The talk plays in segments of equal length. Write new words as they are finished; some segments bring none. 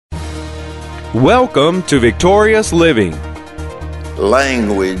Welcome to Victorious Living.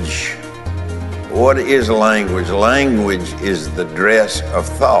 Language. What is language? Language is the dress of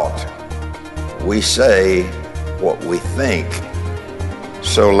thought. We say what we think.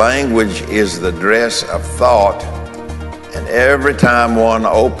 So language is the dress of thought, and every time one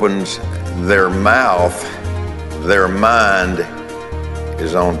opens their mouth, their mind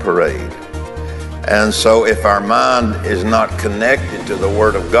is on parade. And so if our mind is not connected to the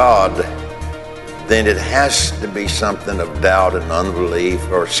Word of God, then it has to be something of doubt and unbelief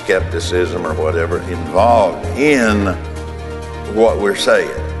or skepticism or whatever involved in what we're saying.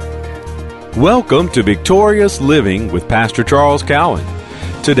 Welcome to Victorious Living with Pastor Charles Cowan.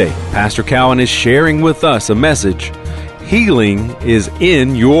 Today, Pastor Cowan is sharing with us a message, Healing is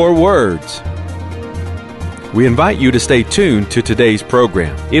in Your Words. We invite you to stay tuned to today's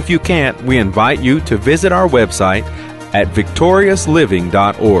program. If you can't, we invite you to visit our website at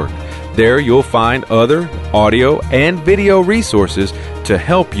victoriousliving.org. There you'll find other audio and video resources to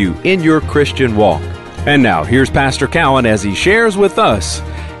help you in your Christian walk. And now, here's Pastor Cowan as he shares with us,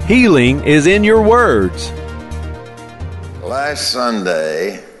 Healing is in Your Words. Last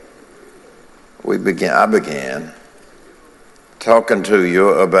Sunday, I began talking to you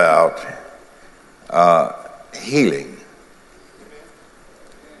about healing.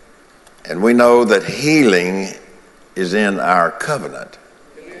 And we know that healing is in our covenant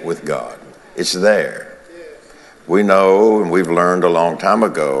with God. It's there. We know, and we've learned a long time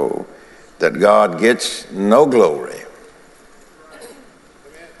ago, that God gets no glory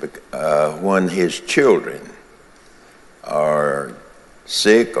when His children are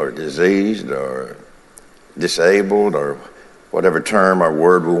sick or diseased or disabled or whatever term or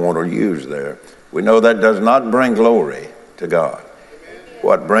word we want to use there. We know that does not bring glory to God.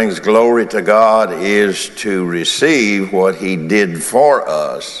 What brings glory to God is to receive what He did for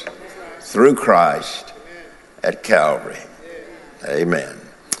us through Christ at Calvary. Amen.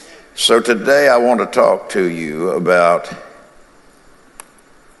 So today I want to talk to you about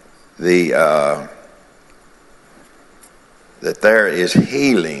that there is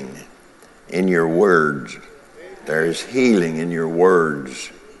healing in your words. There is healing in your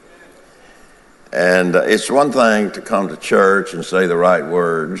words. And it's one thing to come to church and say the right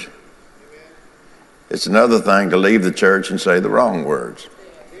words. It's another thing to leave the church and say the wrong words.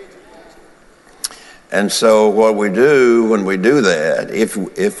 And so what we do when we do that, if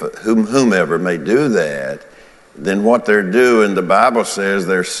whomever may do that, then what they're doing, the Bible says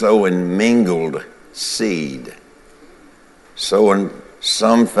they're sowing mingled seed. Sowing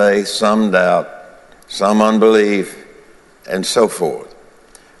some faith, some doubt, some unbelief, and so forth,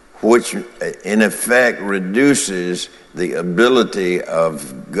 which in effect reduces the ability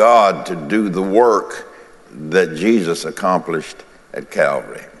of God to do the work that Jesus accomplished at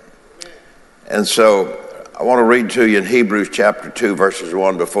Calvary. And so I want to read to you in Hebrews chapter 2, verses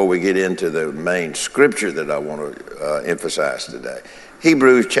 1, before we get into the main scripture that I want to emphasize today.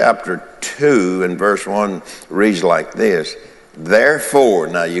 Hebrews chapter 2 and verse 1 reads like this: Therefore,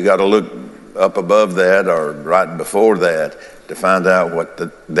 now you got to look up above that or right before that to find out what the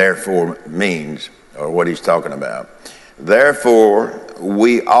therefore means or what he's talking about. Therefore,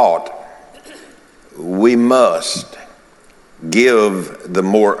 we must give the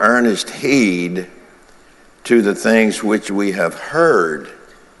more earnest heed to the things which we have heard,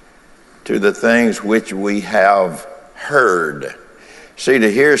 to the things which we have heard. See, to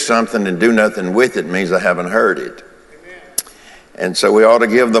hear something and do nothing with it means I haven't heard it. And so we ought to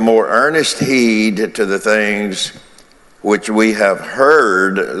give the more earnest heed to the things which we have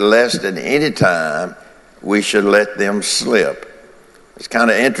heard, lest at any time we should let them slip. It's kind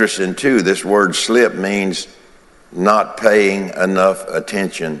of interesting, too. This word slip means not paying enough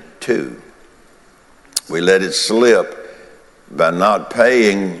attention to. We let it slip by not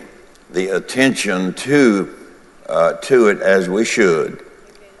paying the attention to it as we should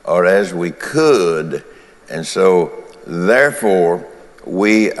or as we could. And so, therefore,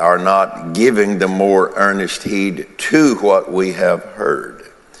 we are not giving the more earnest heed to what we have heard.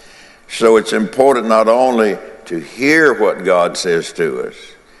 So it's important not only to hear what God says to us,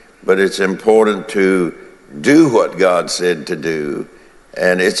 but it's important to do what God said to do,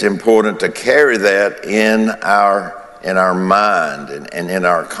 and it's important to carry that in our mind and in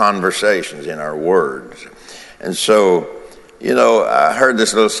our conversations, in our words. And so, I heard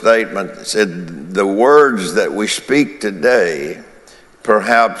this little statement that said, the words that we speak today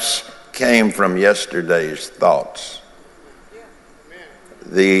perhaps came from yesterday's thoughts.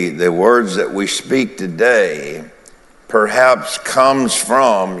 The words that we speak today perhaps comes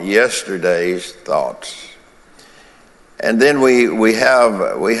from yesterday's thoughts. And then we have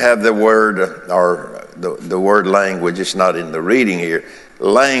the word, or the word language. It's not in the reading here.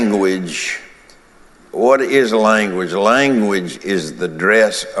 Language. What is language? Language is the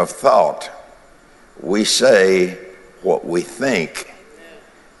dress of thought. We say what we think.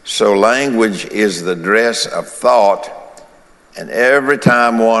 So language is the dress of thought, and every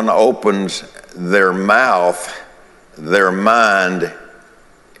time one opens their mouth, their mind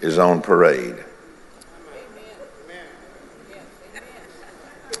is on parade.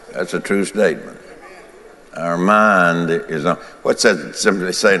 That's a true statement. Our mind is on. What's that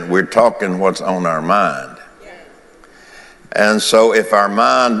simply saying? We're talking what's on our mind. And so if our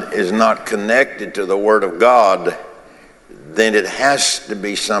mind is not connected to the Word of God, then it has to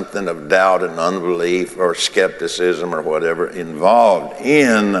be something of doubt and unbelief or skepticism or whatever involved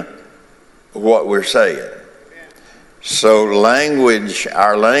in what we're saying. So language,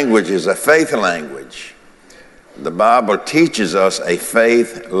 our language is a faith language. The Bible teaches us a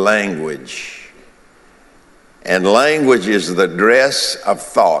faith language. And language is the dress of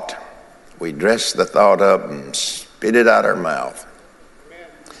thought. We dress the thought up and spit it out our mouth.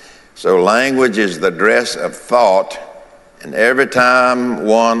 So language is the dress of thought, and every time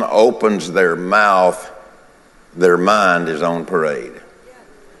one opens their mouth, their mind is on parade.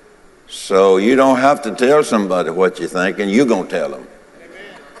 So you don't have to tell somebody what you're thinking, you're going to tell them.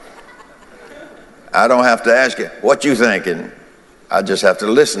 I don't have to ask you, what you thinking? I just have to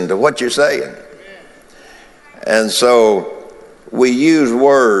listen to what you're saying. And so we use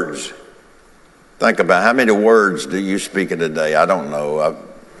words. Think about how many words do you speak in a day? I don't know.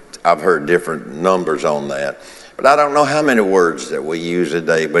 I've heard different numbers on that. But I don't know how many words that we use a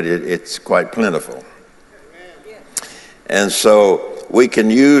day, but it's quite plentiful. And so we can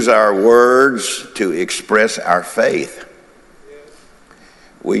use our words to express our faith.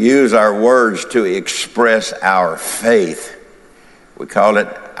 We use our words to express our faith. We call it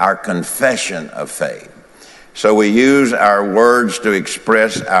our confession of faith. So we use our words to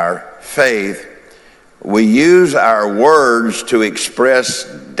express our faith. We use our words to express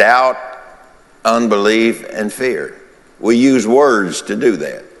doubt, unbelief, and fear. We use words to do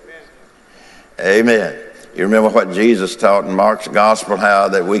that. Amen. You remember what Jesus taught in Mark's gospel, how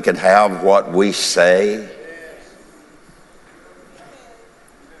that we could have what we say?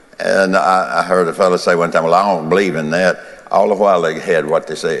 And I heard a fellow say one time, well, I don't believe in that. All the while they had what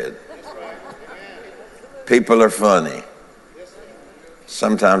they said. People are funny.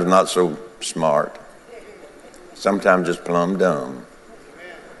 Sometimes not so smart. Sometimes just plumb dumb.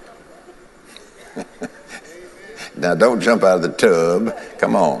 Now don't jump out of the tub.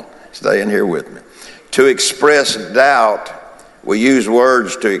 Come on, stay in here with me. To express doubt, we use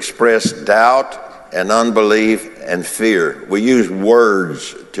words to express doubt and unbelief and fear. We use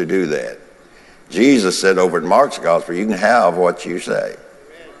words to do that. Jesus said over in Mark's gospel, you can have what you say.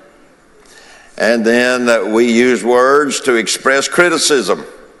 And then we use words to express criticism.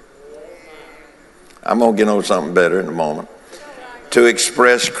 I'm going to get on something better in a moment. To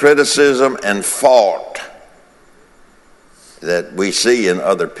express criticism and fault that we see in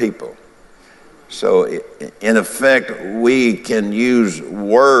other people. So in effect, we can use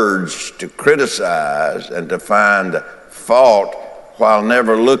words to criticize and to find fault while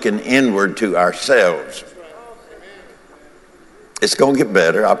never looking inward to ourselves. It's going to get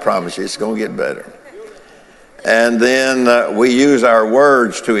better. I promise you, it's going to get better. And then we use our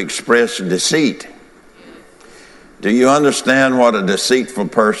words to express deceit. Do you understand what a deceitful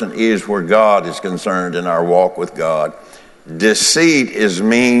person is where God is concerned in our walk with God? Deceit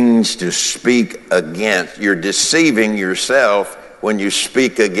means to speak against. You're deceiving yourself when you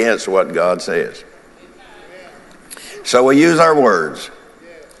speak against what God says. So we use our words.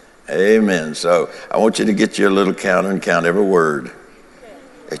 Amen. So I want you to get you a little counter and count every word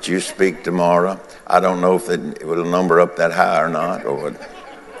that you speak tomorrow. I don't know if it will number up that high or not.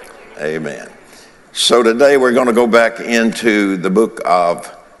 Amen. So today we're going to go back into the book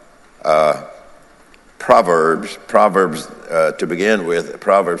of Proverbs. Proverbs, to begin with,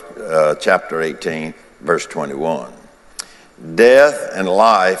 Proverbs chapter 18, verse 21. Death and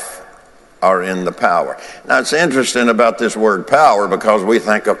life are in the power. Now it's interesting about this word power because we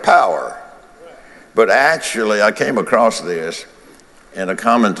think of power. But actually, I came across this in a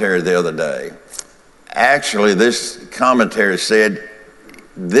commentary the other day. Actually, this commentary said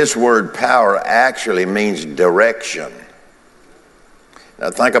this word power actually means direction. Now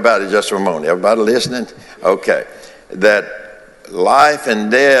think about it just for a moment. Everybody listening? Okay. That life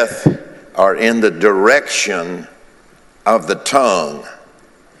and death are in the direction of the tongue.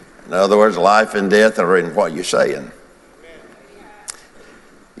 In other words, life and death are in what you're saying.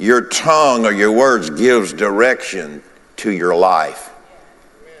 Your tongue or your words gives direction to your life.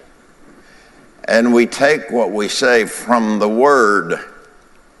 And we take what we say from the Word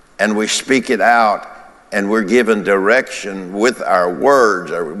and we speak it out, and we're given direction with our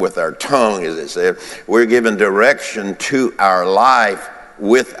words, or with our tongue, as it said. We're given direction to our life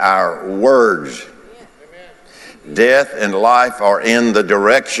with our words. Death and life are in the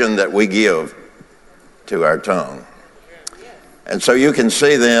direction that we give to our tongue. And so you can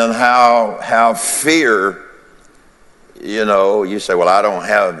see then how fear, you say, well, I don't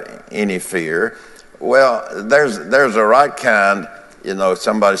have any fear. Well, there's a right kind.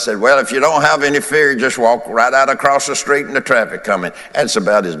 Somebody said, well, if you don't have any fear, just walk right out across the street and the traffic coming. That's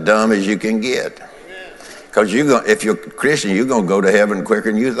about as dumb as you can get. Because if you're a Christian, you're going to go to heaven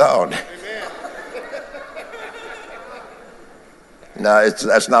quicker than you thought. Now,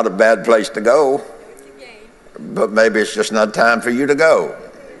 that's not a bad place to go, but maybe it's just not time for you to go.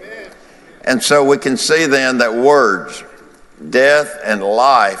 And so we can see then that words, death and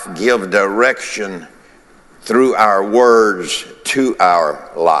life, give direction through our words to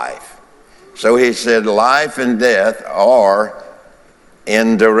our life. So he said life and death are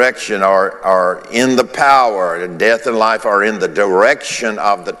in direction, are in the power. Death and life are in the direction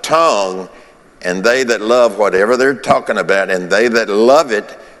of the tongue, and they that love whatever they're talking about, and they that love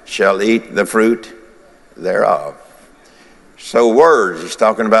it shall eat the fruit thereof. So words, he's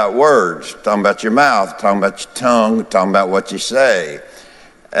talking about words, talking about your mouth, talking about your tongue, talking about what you say.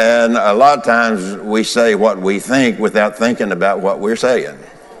 And a lot of times we say what we think without thinking about what we're saying.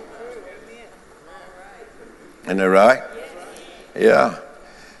 Isn't that right? Yeah.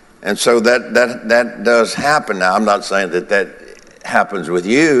 And so that does happen. Now, I'm not saying that happens with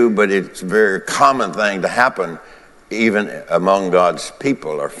you, but it's a very common thing to happen even among God's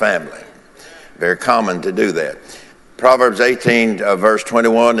people or family. Very common to do that. Proverbs 18, verse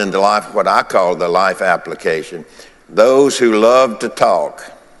 21, in the life, what I call the life application. Those who love to talk.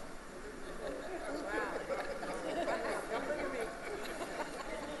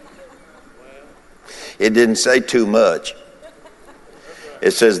 It didn't say too much.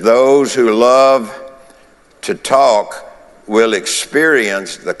 It says those who love to talk will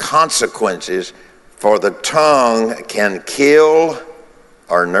experience the consequences, for the tongue can kill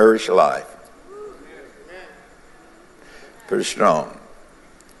or nourish life. Pretty strong.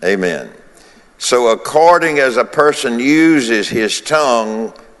 Amen. So according as a person uses his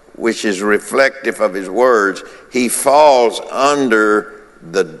tongue, which is reflective of his words, he falls under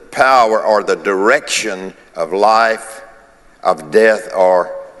the power or the direction of life, of death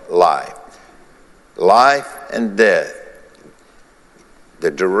or life. Life and death,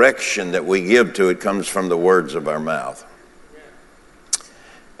 the direction that we give to it comes from the words of our mouth.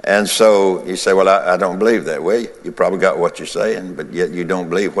 And so you say, well, I don't believe that. Well, you probably got what you're saying, but yet you don't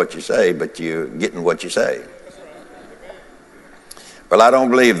believe what you say, but you're getting what you say. Well, I don't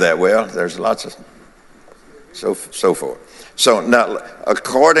believe that. Well, there's lots of so forth. So now,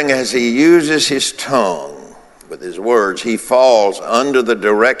 according as he uses his tongue with his words, he falls under the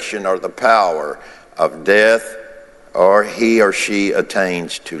direction or the power of death, or he or she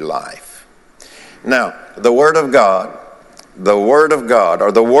attains to life. Now, the Word of God,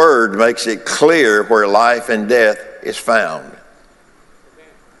 or the Word makes it clear where life and death is found.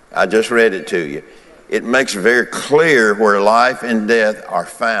 I just read it to you. It makes very clear where life and death are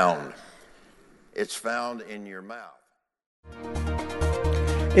found. It's found in your mouth.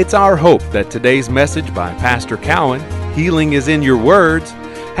 It's our hope that today's message by Pastor Cowan, Healing is in Your Words,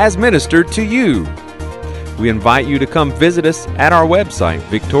 has ministered to you. We invite you to come visit us at our website,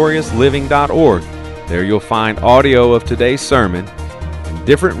 victoriousliving.org. There you'll find audio of today's sermon and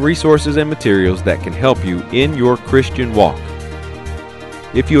different resources and materials that can help you in your Christian walk.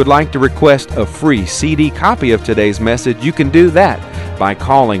 If you would like to request a free CD copy of today's message, you can do that by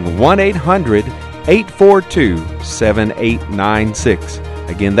calling 1-800-842-7896.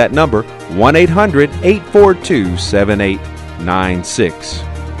 Again, that number, 1-800-842-7896.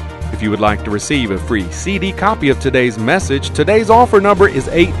 If you would like to receive a free CD copy of today's message, today's offer number is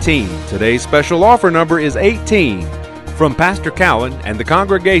 18. Today's special offer number is 18. From Pastor Cowan and the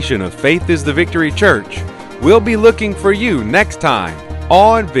congregation of Faith is the Victory Church, we'll be looking for you next time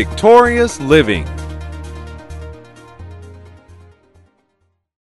on Victorious Living.